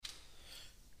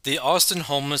The Austin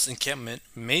homeless encampment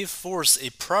may force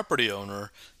a property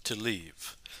owner to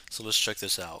leave. So let's check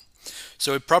this out.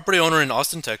 So, a property owner in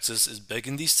Austin, Texas is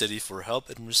begging the city for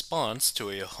help in response to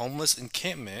a homeless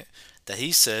encampment that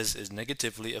he says is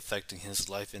negatively affecting his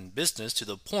life and business to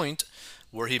the point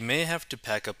where he may have to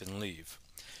pack up and leave.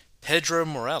 Pedro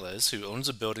Morales, who owns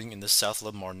a building in the South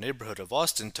Lamar neighborhood of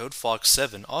Austin, told Fox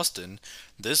 7 Austin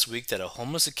this week that a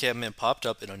homeless encampment popped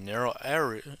up in a narrow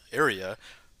area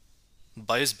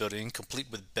by his building, complete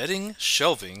with bedding,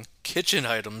 shelving, kitchen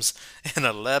items, and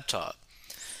a laptop.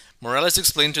 Morales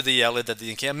explained to the outlet that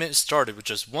the encampment started with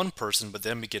just one person but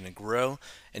then began to grow,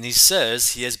 and he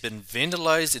says he has been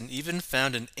vandalized and even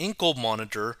found an ankle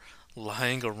monitor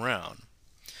lying around.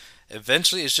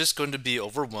 Eventually, it's just going to be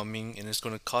overwhelming and it's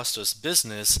going to cost us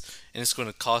business and it's going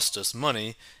to cost us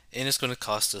money and it's going to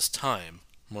cost us time,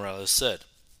 Morales said.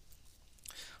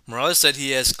 Morales said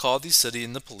he has called the city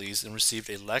and the police and received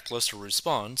a lackluster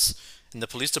response, and the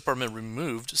police department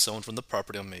removed someone from the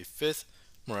property on May 5th,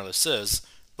 Morales says,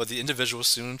 but the individual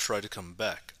soon tried to come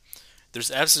back.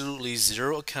 There's absolutely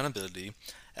zero accountability.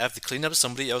 I have to clean up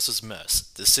somebody else's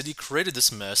mess. The city created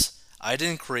this mess. I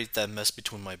didn't create that mess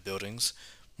between my buildings,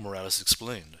 Morales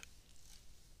explained.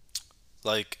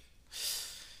 Like,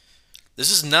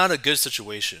 this is not a good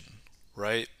situation,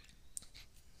 right?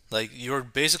 Like, you're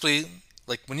basically,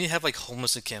 like, when you have, like,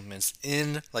 homeless encampments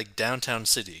in, like, downtown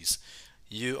cities,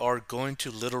 you are going to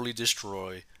literally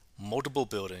destroy multiple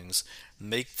buildings,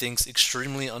 make things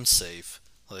extremely unsafe.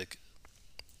 Like,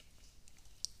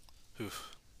 whew,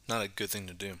 not a good thing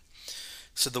to do.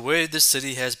 So the way this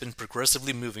city has been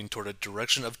progressively moving toward a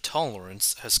direction of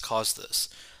tolerance has caused this.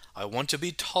 I want to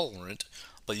be tolerant,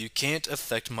 but you can't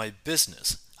affect my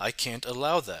business. I can't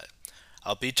allow that.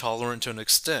 I'll be tolerant to an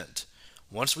extent.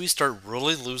 Once we start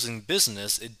really losing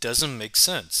business, it doesn't make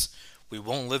sense. We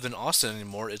won't live in Austin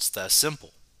anymore, it's that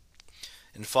simple.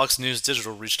 And Fox News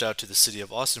Digital reached out to the city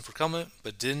of Austin for comment,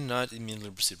 but did not immediately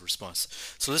receive a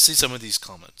response. So let's see some of these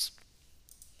comments.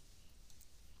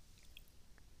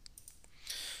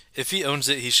 If he owns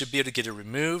it, he should be able to get it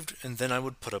removed, and then I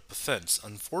would put up a fence.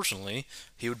 Unfortunately,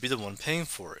 he would be the one paying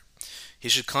for it. He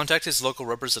should contact his local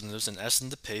representatives and ask them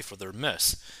to pay for their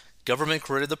mess. Government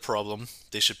created the problem,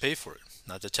 they should pay for it,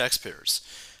 not the taxpayers.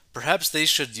 Perhaps they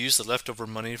should use the leftover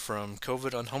money from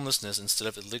COVID on homelessness instead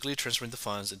of illegally transferring the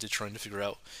funds into trying to figure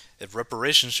out if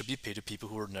reparations should be paid to people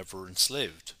who were never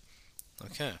enslaved.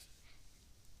 Okay.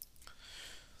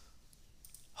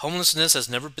 Homelessness has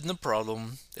never been the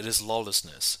problem, it is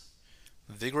lawlessness.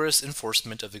 Vigorous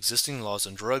enforcement of existing laws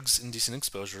on drugs, indecent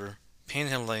exposure,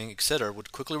 panhandling, etc.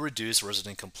 would quickly reduce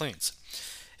resident complaints.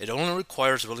 It only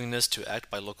requires willingness to act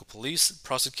by local police,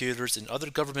 prosecutors, and other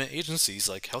government agencies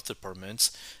like health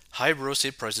departments. High real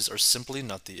estate prices are simply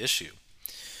not the issue.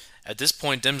 At this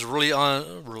point, Dems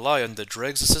rely on the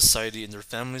dregs of society and their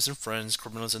families and friends,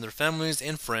 criminals and their families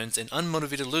and friends, and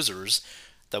unmotivated losers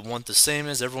that want the same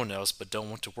as everyone else but don't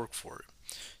want to work for it.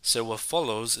 So what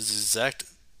follows is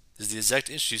the exact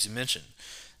issues you mentioned.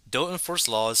 Don't enforce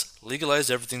laws, legalize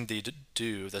everything they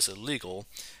do that's illegal,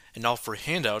 and offer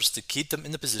handouts to keep them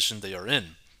in the position they are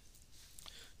in.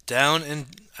 Down and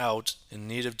out in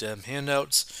need of damn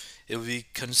handouts, it would be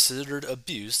considered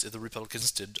abuse if the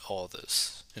Republicans did all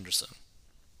this. Interesting.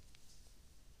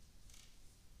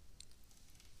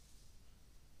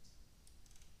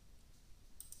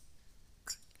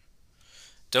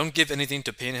 Don't give anything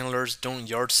to panhandlers, don't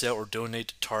yard sale or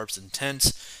donate tarps and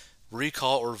tents.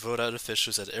 Recall or vote out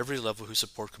officials at every level who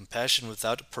support compassion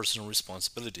without personal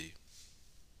responsibility.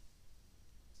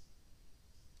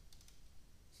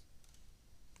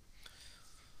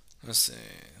 Let's see.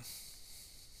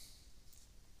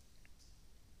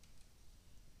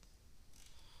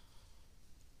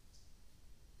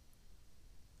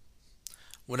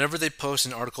 Whenever they post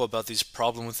an article about these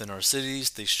problems within our cities,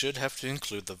 they should have to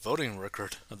include the voting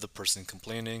record of the person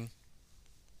complaining.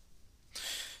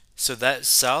 So that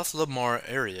South Lamar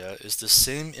area is the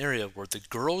same area where the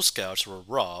Girl Scouts were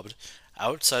robbed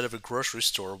outside of a grocery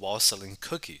store while selling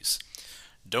cookies.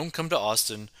 Don't come to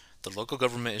Austin. The local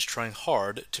government is trying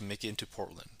hard to make it into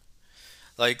Portland.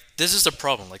 Like, this is the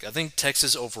problem. Like, I think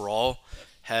Texas overall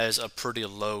has a pretty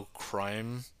low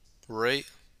crime rate,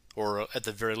 or at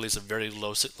the very least, a very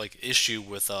low like issue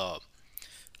with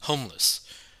homeless.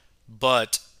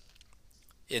 But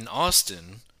in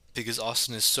Austin, because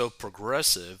Austin is so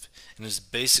progressive and is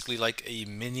basically like a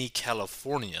mini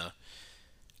California,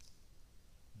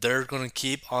 they're going to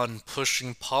keep on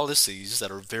pushing policies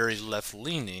that are very left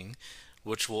leaning,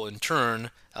 which will in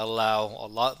turn allow a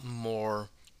lot more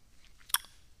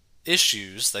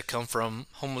issues that come from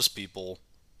homeless people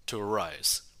to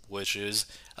arise. which is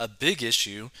a big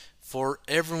issue for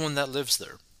everyone that lives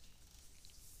there.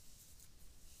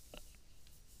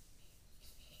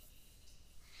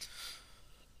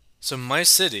 So, my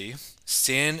city,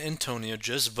 San Antonio,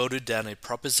 just voted down a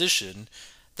proposition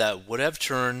that would have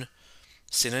turned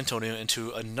San Antonio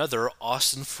into another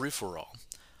Austin free for all.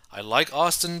 I like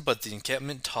Austin, but the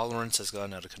encampment tolerance has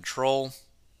gotten out of control.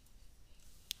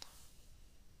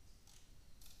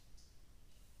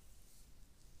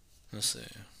 Let's see.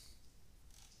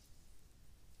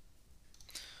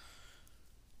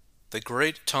 The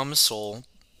great Thomas Sowell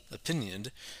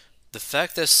opinioned the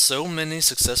fact that so many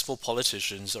successful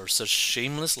politicians are such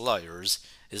shameless liars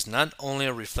is not only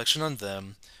a reflection on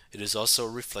them, it is also a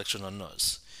reflection on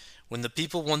us. When the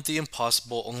people want the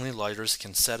impossible, only liars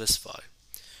can satisfy.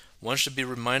 One should be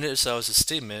reminded as a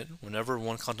statement whenever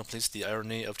one contemplates the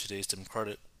irony of today's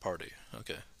Democratic Party.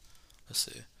 Okay, let's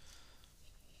see.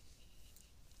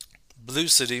 Blue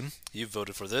City, you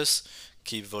voted for this.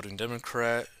 Keep voting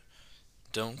Democrat.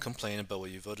 Don't complain about what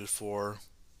you voted for.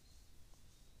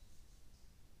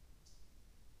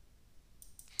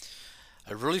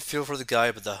 I really feel for the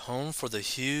guy, but the home for the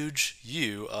huge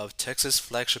U of Texas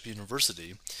Flagship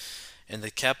University and the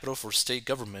capital for state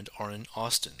government are in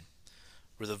Austin,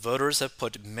 where the voters have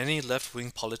put many left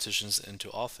wing politicians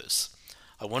into office.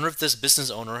 I wonder if this business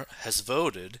owner has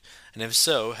voted, and if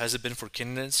so, has it been for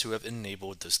candidates who have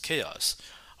enabled this chaos?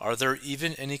 Are there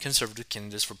even any conservative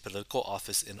candidates for political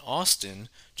office in Austin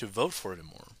to vote for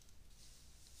anymore?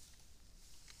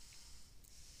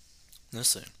 Let's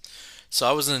see. So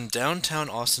I was in downtown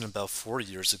Austin about 4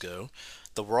 years ago.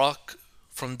 The walk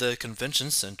from the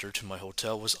convention center to my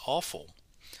hotel was awful.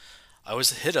 I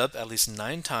was hit up at least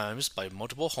 9 times by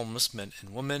multiple homeless men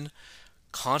and women,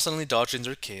 constantly dodging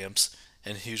their camps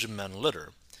and huge amount of litter.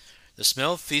 The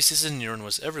smell of feces and urine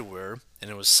was everywhere, and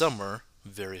it was summer,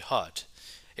 very hot.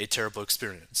 A terrible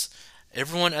experience.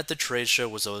 Everyone at the trade show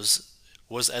was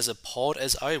as appalled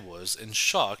as I was and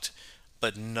shocked,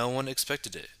 but no one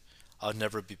expected it. I'll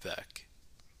never be back.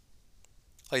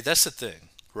 Like, that's the thing,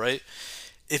 right?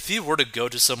 If you were to go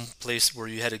to some place where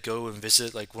you had to go and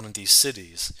visit like one of these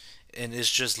cities, and it's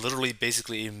just literally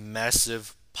basically a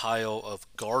massive pile of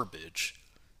garbage,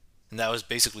 and that was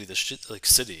basically the shit like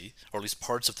city, or at least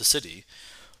parts of the city,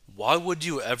 why would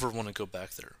you ever want to go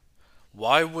back there?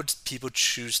 Why would people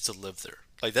choose to live there?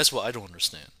 Like, that's what I don't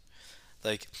understand.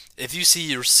 Like, if you see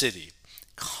your city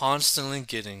constantly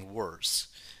getting worse,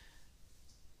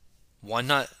 why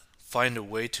not find a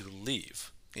way to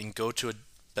leave and go to a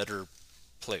better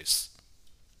place?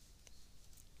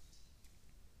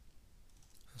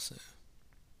 Let's see.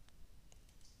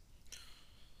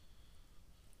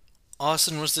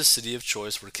 Austin was the city of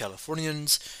choice for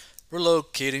Californians.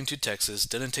 Relocating to Texas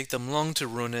didn't take them long to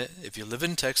ruin it. If you live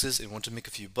in Texas and want to make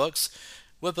a few bucks,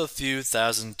 whip a few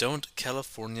thousand Don't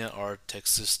California Are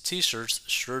Texas t-shirts,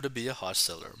 sure to be a hot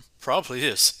seller. Probably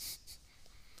is.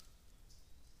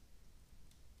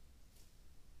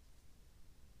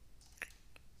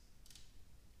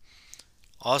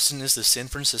 Austin is the San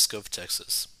Francisco of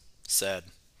Texas. Sad.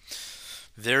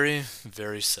 Very,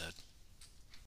 very sad.